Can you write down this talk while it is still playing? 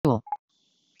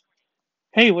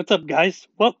Hey, what's up, guys?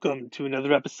 Welcome to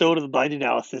another episode of the Blind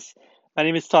Analysis. My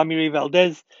name is Tommy Ray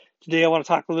Valdez. Today, I want to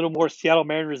talk a little more Seattle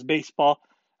Mariners baseball.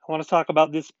 I want to talk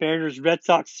about this Mariners Red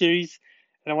Sox series,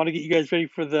 and I want to get you guys ready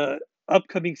for the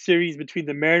upcoming series between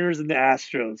the Mariners and the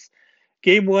Astros.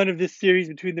 Game one of this series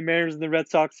between the Mariners and the Red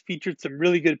Sox featured some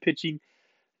really good pitching.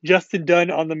 Justin Dunn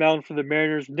on the mound for the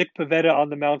Mariners, Nick Pivetta on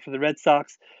the mound for the Red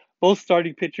Sox. Both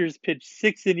starting pitchers pitched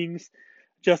 6 innings.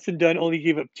 Justin Dunn only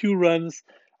gave up 2 runs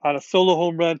on a solo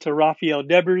home run to Rafael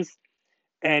Devers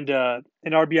and an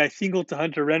RBI single to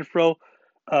Hunter Renfroe.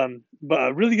 But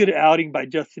a really good outing by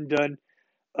Justin Dunn.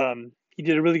 He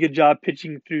did a really good job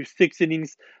pitching through 6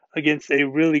 innings against a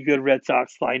really good Red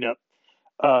Sox lineup.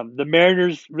 The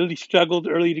Mariners really struggled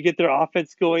early to get their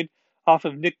offense going off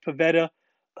of Nick Pivetta.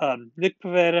 Nick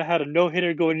Pivetta had a no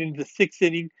hitter going into the 6th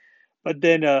inning, but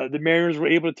then the Mariners were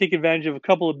able to take advantage of a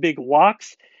couple of big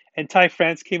walks, and Ty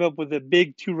France came up with a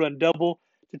big 2-run double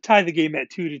to tie the game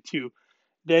at 2-2.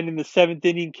 Then in the 7th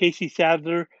inning, Casey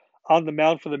Sadler on the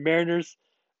mound for the Mariners.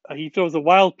 He throws a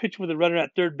wild pitch with a runner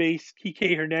at third base.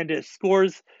 Kike Hernandez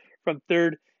scores from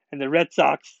third, and the Red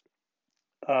Sox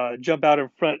jump out in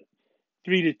front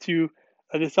 3-2.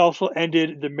 This also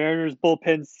ended the Mariners'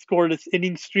 bullpen's scoreless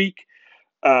inning streak.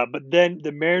 But then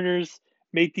the Mariners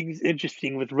made things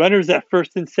interesting with runners at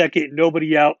first and second,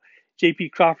 nobody out.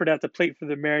 J.P. Crawford at the plate for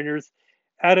the Mariners.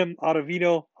 Adam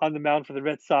Ottavino on the mound for the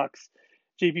Red Sox.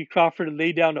 J.P. Crawford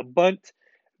laid down a bunt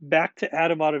back to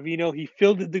Adam Ottavino. He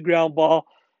fielded the ground ball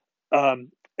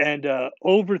and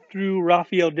overthrew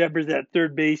Rafael Devers at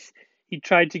third base. He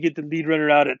tried to get the lead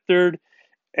runner out at third,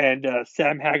 and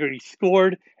Sam Haggerty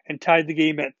scored and tied the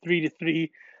game at 3-3.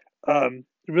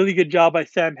 Really good job by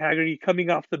Sam Haggerty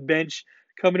coming off the bench,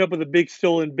 coming up with a big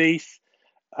stolen base,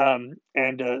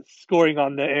 and scoring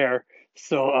on the air.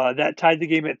 So that tied the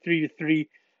game at 3-3.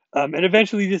 And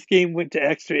eventually, this game went to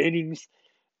extra innings.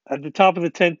 At the top of the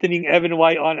 10th inning, Evan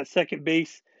White on at second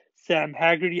base, Sam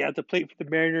Haggerty at the plate for the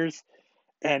Mariners,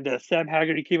 and Sam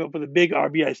Haggerty came up with a big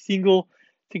RBI single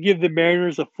to give the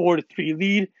Mariners a 4-3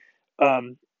 lead.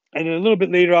 And then a little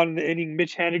bit later on in the inning,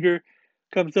 Mitch Haniger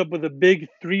comes up with a big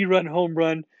 3-run home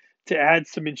run to add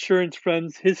some insurance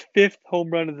runs, his fifth home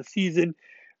run of the season.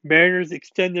 Mariners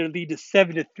extend their lead to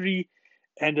 7-3,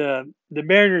 and the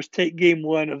Mariners take game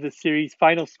one of the series,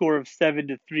 final score of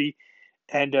 7-3,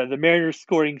 and the Mariners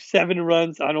scoring 7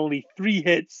 runs on only 3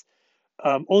 hits.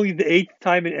 Only the eighth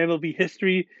time in MLB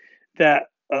history that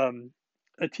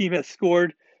a team has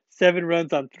scored 7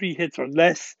 runs on 3 hits or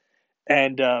less,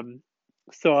 and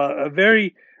so a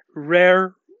very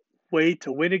rare way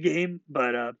to win a game,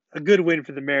 but a good win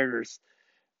for the Mariners.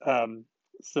 Um,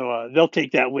 so they'll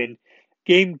take that win.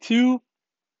 Game two,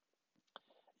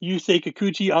 Yusei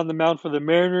Kikuchi on the mound for the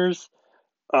Mariners.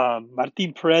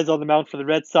 Martin Perez on the mound for the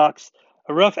Red Sox.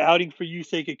 A rough outing for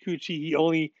Yusei Kikuchi. He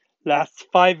only lasts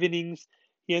 5 innings.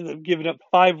 He ends up giving up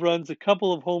 5 runs, a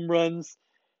couple of home runs.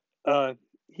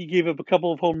 He gave up a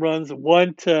couple of home runs,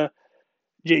 one to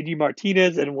J.D.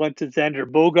 Martinez and one to Xander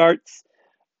Bogaerts.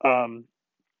 Um,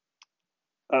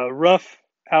 a rough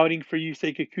outing for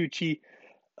Yusei Kikuchi.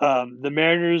 The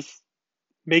Mariners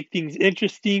make things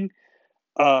interesting.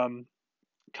 Um,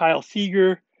 Kyle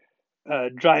Seager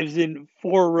drives in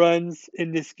 4 runs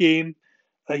in this game.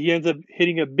 He ends up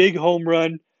hitting a big home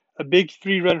run, a big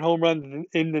 3-run home run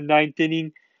in the 9th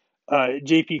inning.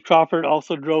 J.P. Crawford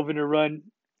also drove in a run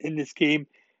in this game.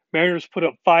 Mariners put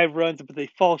up 5 runs, but they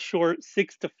fall short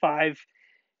 6-5,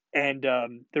 and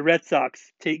the Red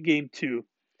Sox take game two.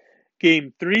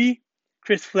 Game three,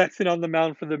 Chris Flexen on the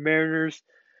mound for the Mariners.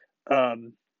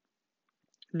 Um,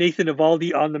 Nathan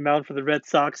Eovaldi on the mound for the Red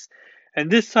Sox.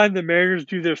 And this time the Mariners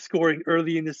do their scoring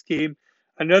early in this game.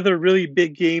 Another really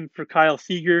big game for Kyle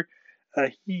Seager.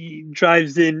 He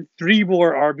drives in 3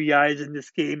 more RBIs in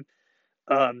this game.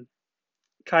 Um,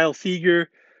 Kyle Seager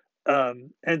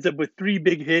ends up with 3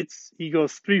 big hits. He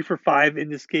goes 3 for 5 in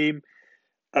this game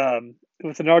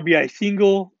with an RBI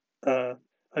single, a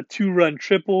 2-run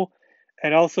triple,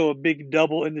 and also a big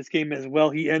double in this game as well.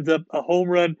 He ends up a home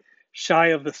run shy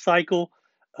of the cycle.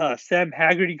 Sam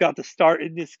Haggerty got the start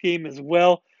in this game as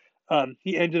well.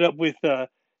 He ended up with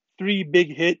 3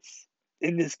 big hits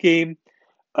in this game.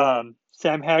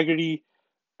 Sam Haggerty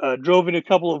drove in a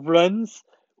couple of runs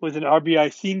with an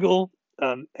RBI single,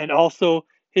 and also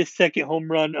his second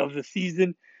home run of the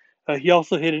season. He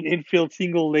also hit an infield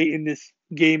single late in this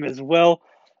game as well.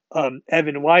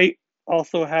 Evan White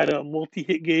also had a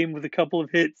multi-hit game with a couple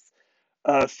of hits.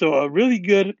 So a really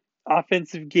good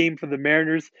offensive game for the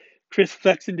Mariners. Chris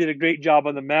Flexen did a great job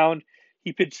on the mound.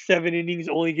 He pitched 7 innings,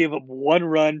 only gave up 1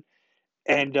 run,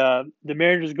 and the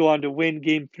Mariners go on to win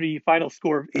Game 3, final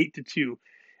score of 8-2.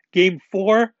 Game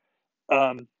 4,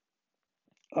 um,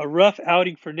 a rough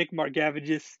outing for Nick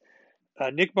Margevicius.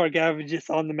 Nick Margevicius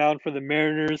on the mound for the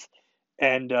Mariners,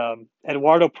 and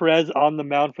Eduardo Perez on the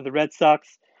mound for the Red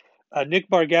Sox. Nick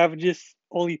Margevicius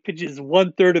only pitches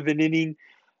 1/3 of an inning.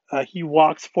 He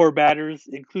walks 4 batters,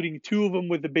 including 2 of them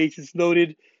with the bases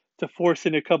loaded to force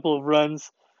in a couple of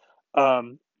runs.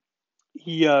 Um,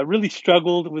 he really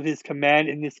struggled with his command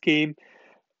in this game.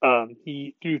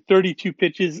 He threw 32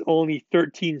 pitches, only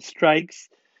 13 strikes.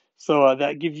 So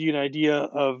that gives you an idea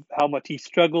of how much he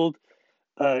struggled.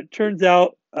 Turns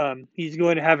out he's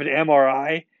going to have an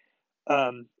MRI.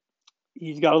 Um,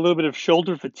 he's got a little bit of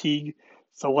shoulder fatigue,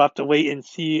 so we'll have to wait and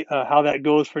see how that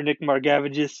goes for Nick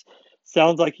Margevicius.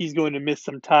 Sounds like he's going to miss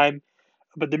some time.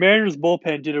 But the Mariners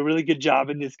bullpen did a really good job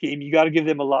in this game. You got to give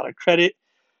them a lot of credit.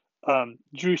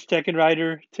 Drew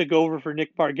Steckenrider took over for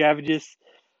Nick Margevicius.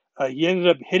 He ended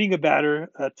up hitting a batter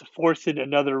to force in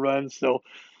another run. So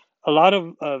a lot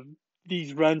of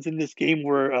these runs in this game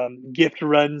were gift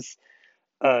runs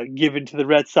given to the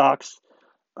Red Sox.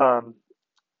 Um,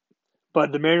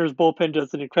 but the Mariners bullpen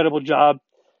does an incredible job.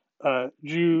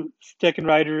 Drew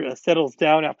Steckenrider settles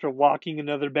down after walking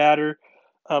another batter,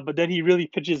 but then he really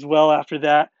pitches well after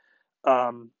that.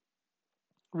 Um,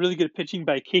 really good pitching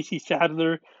by Casey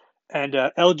Sadler, and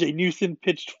L.J. Newsom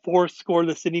pitched 4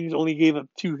 scoreless innings, only gave up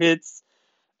 2 hits.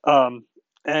 Um,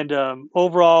 and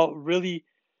overall, really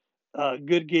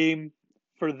good game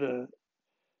for the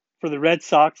Red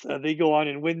Sox. They go on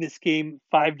and win this game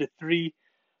 5-3.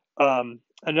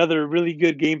 Another really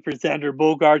good game for Xander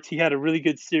Bogaerts. He had a really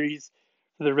good series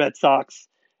for the Red Sox,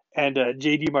 and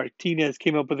JD Martinez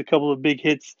came up with a couple of big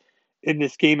hits in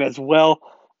this game as well.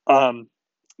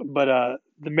 But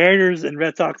the Mariners and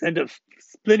Red Sox end up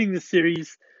splitting the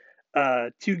series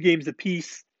 2 games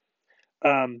apiece.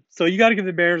 So you got to give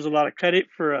the Mariners a lot of credit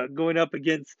for going up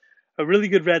against a really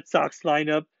good Red Sox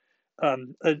lineup,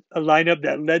 a lineup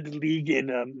that led the league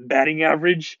in batting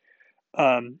average,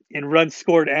 in runs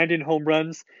scored and in home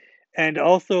runs. And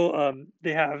also,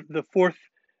 they have the 4th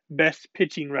best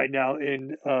pitching right now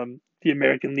in the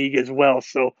American League as well.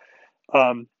 So,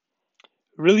 um,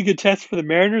 really good test for the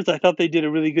Mariners. I thought they did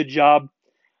a really good job.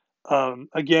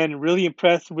 Again, really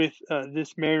impressed with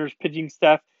this Mariners pitching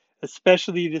staff,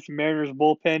 especially this Mariners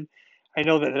bullpen. I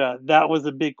know that that was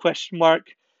a big question mark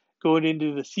going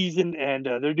into the season, and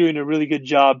they're doing a really good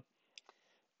job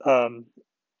um,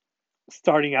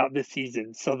 starting out this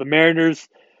season. So the Mariners,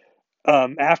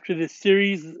 after this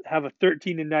series, have a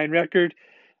 13-9 record.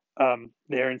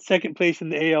 They're in second place in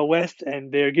the AL West,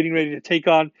 and they're getting ready to take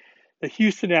on the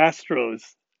Houston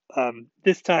Astros.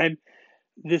 This time,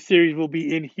 this series will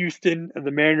be in Houston.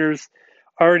 The Mariners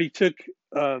already took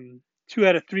 2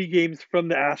 out of 3 games from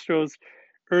the Astros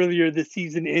earlier this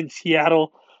season in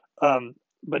Seattle,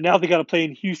 but now they got to play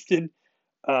in Houston,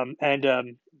 and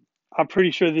I'm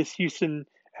pretty sure this Houston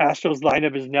Astros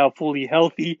lineup is now fully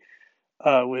healthy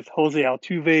with Jose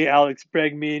Altuve, Alex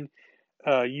Bregman,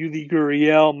 Yuli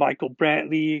Gurriel, Michael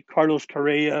Brantley, Carlos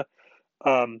Correa.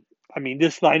 I mean,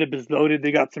 this lineup is loaded.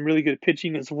 They got some really good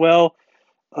pitching as well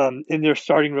in their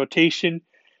starting rotation,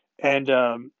 and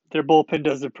their bullpen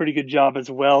does a pretty good job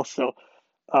as well. So,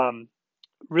 um,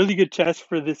 really good test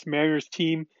for this Mariners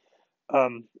team.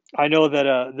 I know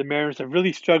that the Mariners have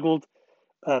really struggled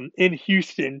in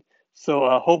Houston,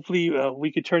 so hopefully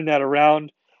we could turn that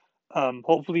around.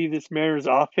 Hopefully, this Mariners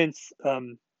offense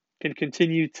can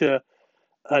continue to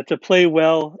play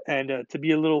well and to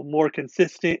be a little more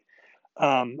consistent.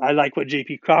 I like what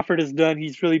J.P. Crawford has done.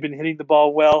 He's really been hitting the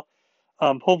ball well.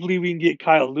 Hopefully, we can get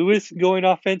Kyle Lewis going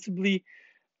offensively.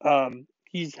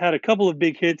 He's had a couple of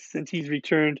big hits since he's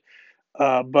returned,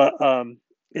 but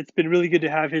it's been really good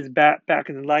to have his bat back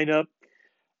in the lineup.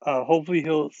 Hopefully,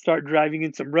 he'll start driving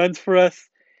in some runs for us,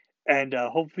 and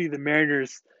hopefully, the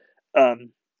Mariners um,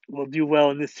 will do well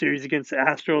in this series against the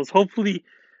Astros. Hopefully,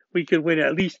 we could win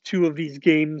at least 2 of these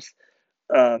games,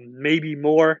 maybe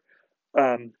more.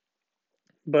 Um,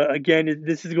 but again,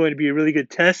 this is going to be a really good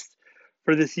test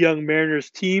for this young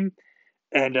Mariners team,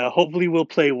 and hopefully we'll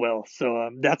play well. So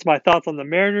that's my thoughts on the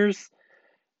Mariners.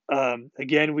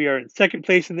 Again, we are in second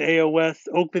place in the AL West.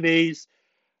 Oakland A's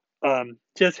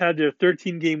just had their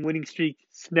 13-game winning streak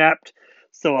snapped.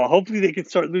 So hopefully they can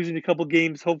start losing a couple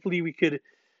games. Hopefully we could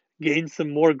gain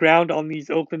some more ground on these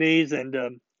Oakland A's and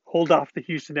hold off the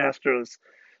Houston Astros.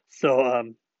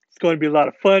 So it's going to be a lot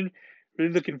of fun.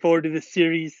 Really looking forward to this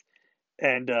series,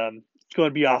 and it's going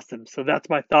to be awesome. So that's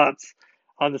my thoughts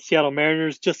on the Seattle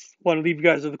Mariners. Just want to leave you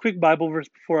guys with a quick Bible verse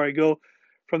before I go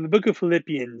from the book of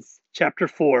Philippians, chapter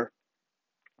 4.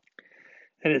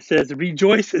 And it says,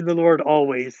 "Rejoice in the Lord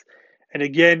always. And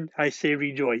again, I say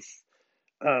rejoice."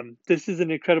 This is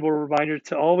an incredible reminder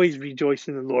to always rejoice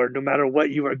in the Lord, no matter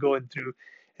what you are going through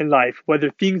in life,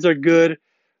 whether things are good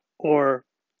or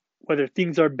whether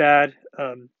things are bad.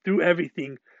 Through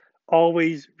everything,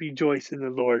 always rejoice in the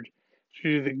Lord.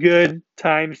 Through the good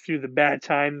times, through the bad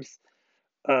times,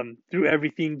 through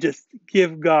everything, just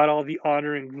give God all the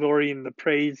honor and glory and the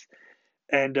praise,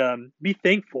 and be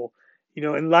thankful.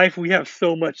 In life, we have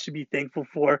so much to be thankful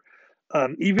for.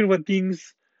 Even when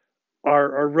things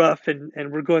are rough and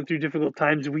we're going through difficult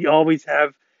times, we always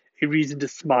have a reason to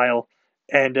smile,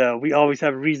 and we always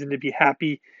have a reason to be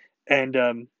happy,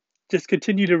 and just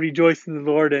continue to rejoice in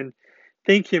the Lord and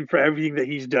thank Him for everything that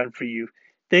He's done for you.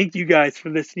 Thank you guys for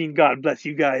listening. God bless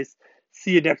you guys.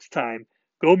 See you next time.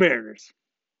 Go Mariners.